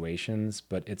traumatic situations.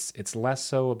 But it's less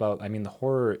so about, the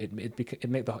horror,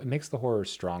 it makes the horror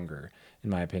stronger, in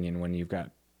my opinion, when you've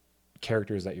got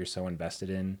characters that you're so invested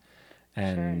in.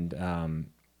 And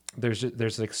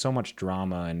there's like so much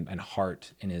drama and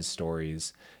heart in his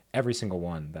stories. Every single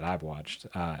one that I've watched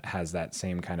has that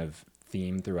same kind of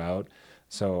theme throughout.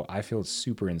 So I feel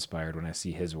super inspired when I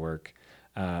see his work.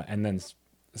 And then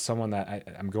someone that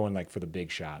I'm going like for the big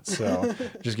shots, so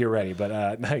just get ready. But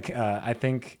I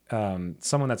think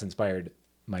someone that's inspired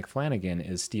Mike Flanagan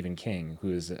is Stephen King,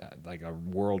 who's like a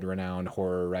world-renowned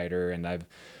horror writer, and I've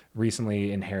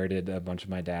recently inherited a bunch of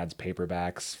my dad's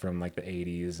paperbacks from like the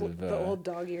 80s of the old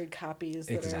dog-eared copies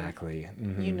that exactly have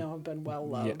been well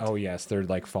loved. Yeah, oh yes, they're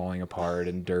like falling apart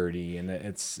and dirty, and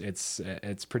it's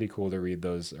pretty cool to read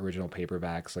those original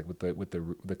paperbacks, like with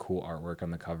the cool artwork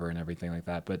on the cover and everything like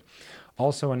that. But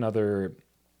also another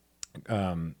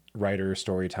writer,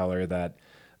 storyteller that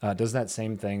does that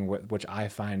same thing, which I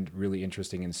find really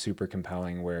interesting and super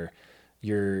compelling, where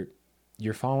you're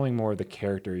following more of the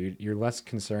character. You're less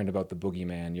concerned about the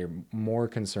boogeyman. You're more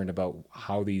concerned about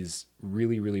how these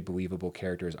really, really believable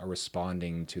characters are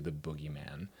responding to the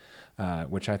boogeyman,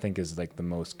 which I think is like the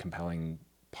most compelling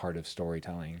part of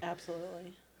storytelling.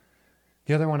 Absolutely.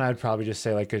 The other one I'd probably just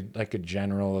say like a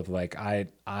general of like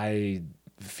I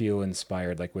feel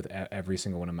inspired like with every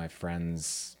single one of my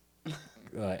friends'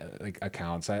 like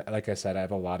accounts. Like I said, I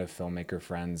have a lot of filmmaker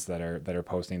friends that are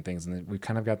posting things, and we've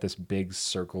kind of got this big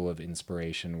circle of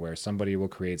inspiration where somebody will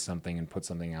create something and put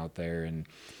something out there, and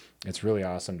it's really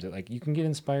awesome to like, you can get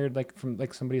inspired like from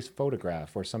like somebody's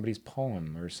photograph or somebody's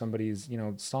poem or somebody's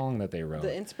song that they wrote.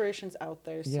 The inspiration's out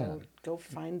there, so go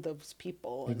find those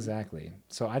people. Exactly.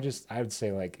 So I would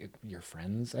say like your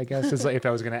friends, I guess, is like if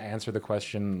I was going to answer the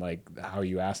question like how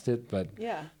you asked it, but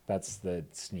that's the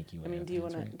sneaky way. Do you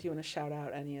want to shout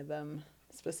out any of them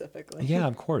specifically? Yeah,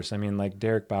 of course. Like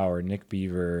Derek Bauer, Nick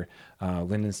Beaver,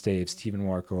 Lyndon Stave, Stephen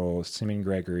Warkle, Simon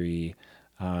Gregory,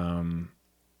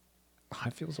 I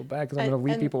feel so bad because I'm going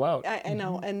to leave people out. I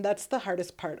know, and that's the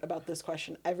hardest part about this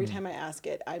question. Every time I ask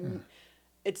it,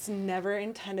 it's never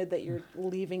intended that you're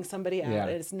leaving somebody out. Yeah.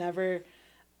 It's never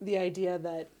the idea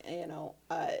that,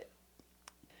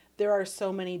 there are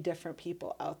so many different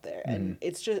people out there. And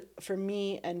it's just, for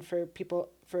me and for people,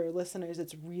 for listeners,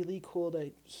 it's really cool to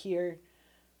hear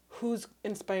who's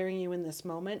inspiring you in this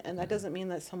moment. And that doesn't mean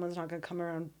that someone's not going to come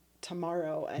around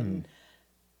tomorrow and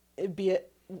it be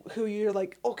it who you're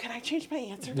like, oh, can I change my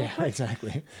answer? Yeah,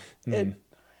 exactly.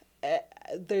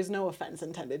 There's no offense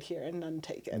intended here and none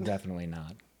taken. Definitely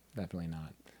not. Definitely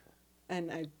not.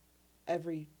 And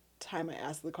every time I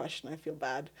ask the question, I feel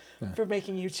bad for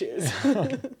making you choose.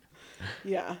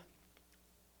 Yeah.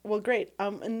 Well, great.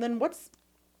 And then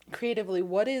creatively,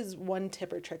 what is one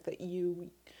tip or trick that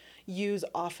you use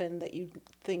often that you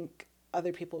think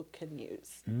other people can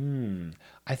use?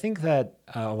 I think that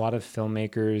a lot of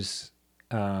filmmakers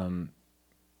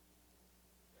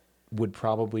would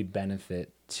probably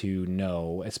benefit to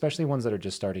know, especially ones that are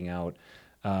just starting out,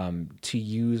 to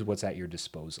use what's at your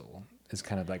disposal is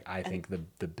kind of like, I think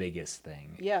the biggest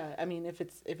thing. Yeah. I mean, if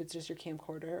it's just your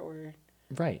camcorder or...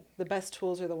 Right. The best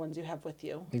tools are the ones you have with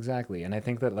you. Exactly. And I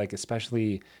think that, like,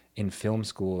 especially in film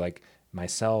school, like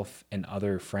myself and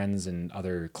other friends and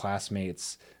other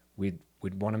classmates, we'd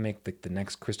want to make the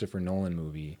next Christopher Nolan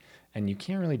movie. And you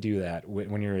can't really do that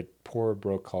when you're a poor,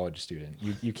 broke college student.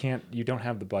 You don't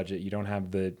have the budget, you don't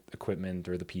have the equipment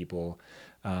or the people.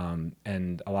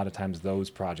 And a lot of times those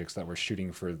projects that we're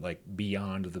shooting for, like,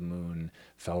 beyond the moon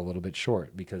fell a little bit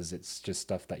short because it's just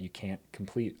stuff that you can't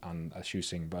complete on a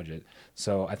shoestring budget.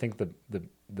 So I think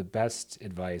the best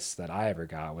advice that I ever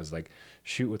got was, like,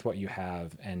 shoot with what you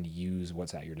have and use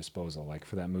what's at your disposal. Like,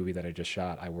 for that movie that I just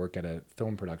shot, I work at a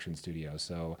film production studio,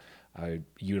 so I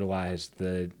utilized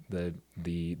the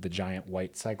giant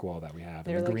white cyc wall that we have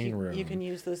in the green room. You can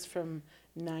use this from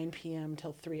 9 p.m.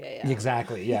 till 3 a.m.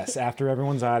 Exactly. Yes. After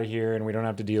everyone's out of here and we don't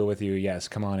have to deal with you, yes,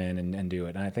 come on in and do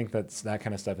it. And I think that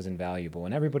kind of stuff is invaluable.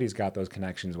 And everybody's got those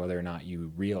connections, whether or not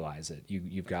you realize it.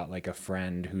 You've got, like, a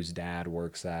friend whose dad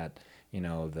works at,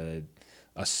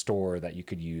 a store that you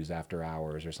could use after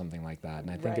hours or something like that. And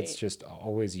I think it's just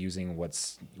always using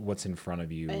what's in front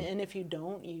of you. And if you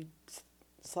don't, you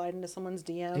slide into someone's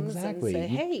DMs Exactly. and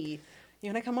say, hey, you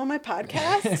want to come on my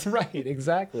podcast? Right,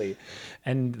 exactly.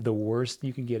 And the worst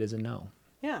you can get is a no.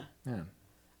 Yeah.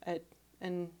 Yeah.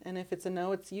 And if it's a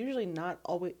no, it's usually not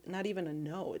even a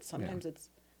no. Sometimes it's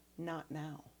not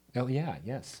now. Oh, yeah,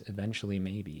 yes. Eventually,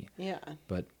 maybe. Yeah.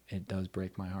 But it does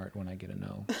break my heart when I get a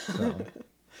no. So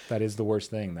that is the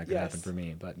worst thing that could happen for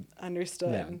me. But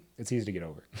understood. Yeah, it's easy to get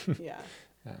over. Yeah.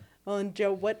 Yeah. Well, and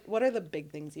Joe, what are the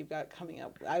big things you've got coming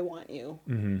up? I Want You.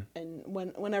 And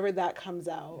whenever that comes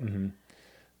out.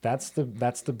 That's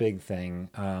the big thing.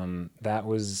 That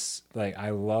was, like, I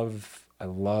love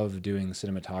doing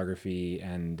cinematography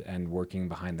and working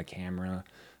behind the camera,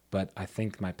 but I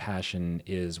think my passion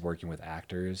is working with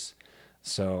actors.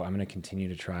 So I'm going to continue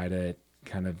to try to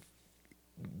kind of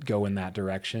go in that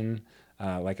direction.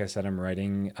 Like I said, I'm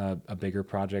writing a bigger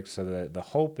project, so the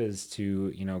hope is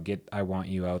to, get I Want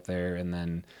You out there and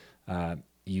then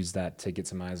use that to get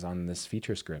some eyes on this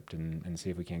feature script and see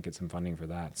if we can't get some funding for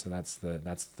that. So that's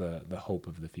the hope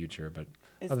of the future. But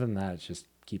other than that, it's just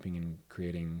keeping and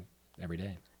creating every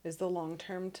day. Is the long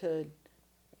term to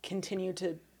continue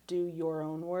to do your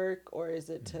own work, or is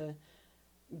it to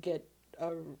get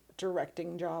a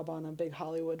directing job on a big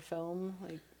Hollywood film?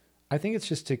 Like, I think it's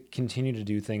just to continue to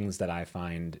do things that I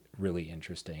find really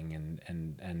interesting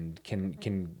and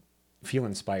can feel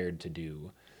inspired to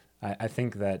do. I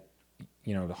think that,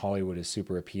 the Hollywood is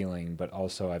super appealing, but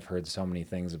also I've heard so many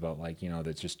things about, like,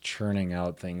 that's just churning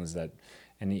out things that,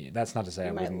 and that's not to say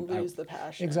I wouldn't lose the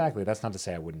passion. Exactly. That's not to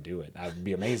say I wouldn't do it. That would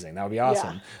be amazing. That would be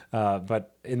awesome. Yeah.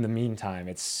 But in the meantime,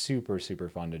 it's super, super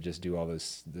fun to just do all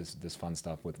this fun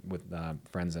stuff with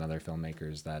friends and other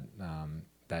filmmakers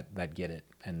that get it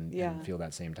and feel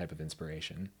that same type of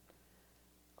inspiration.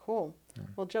 Cool. Yeah.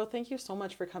 Well, Joe, thank you so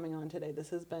much for coming on today. This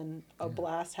has been a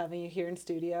blast having you here in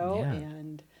studio,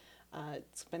 and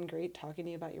it's been great talking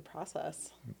to you about your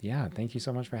process. Yeah, thank you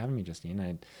so much for having me,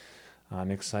 Justine. I'm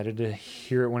excited to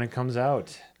hear it when it comes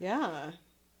out. Yeah.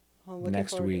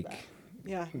 Next week.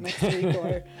 Yeah, next week,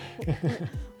 or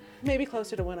maybe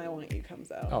closer to when I Want You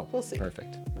comes out. Oh, we'll see.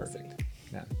 Perfect.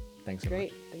 Yeah, thanks so much.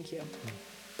 Great, thank you.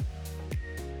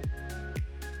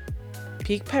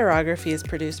 Peak Pyrography is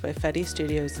produced by Fetty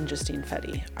Studios and Justine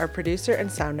Fetty. Our producer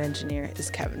and sound engineer is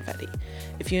Kevin Fetty.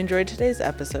 If you enjoyed today's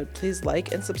episode, please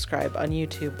like and subscribe on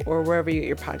YouTube or wherever you get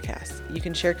your podcasts. You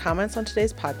can share comments on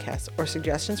today's podcast or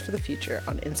suggestions for the future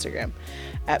on Instagram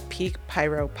at Peak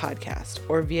Pyro Podcast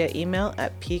or via email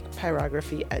at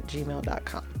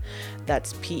peakpyrography@gmail.com.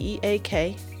 That's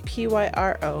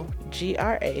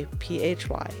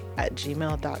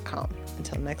peakpyrography@gmail.com.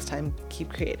 Until next time,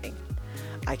 keep creating.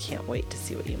 I can't wait to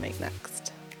see what you make next.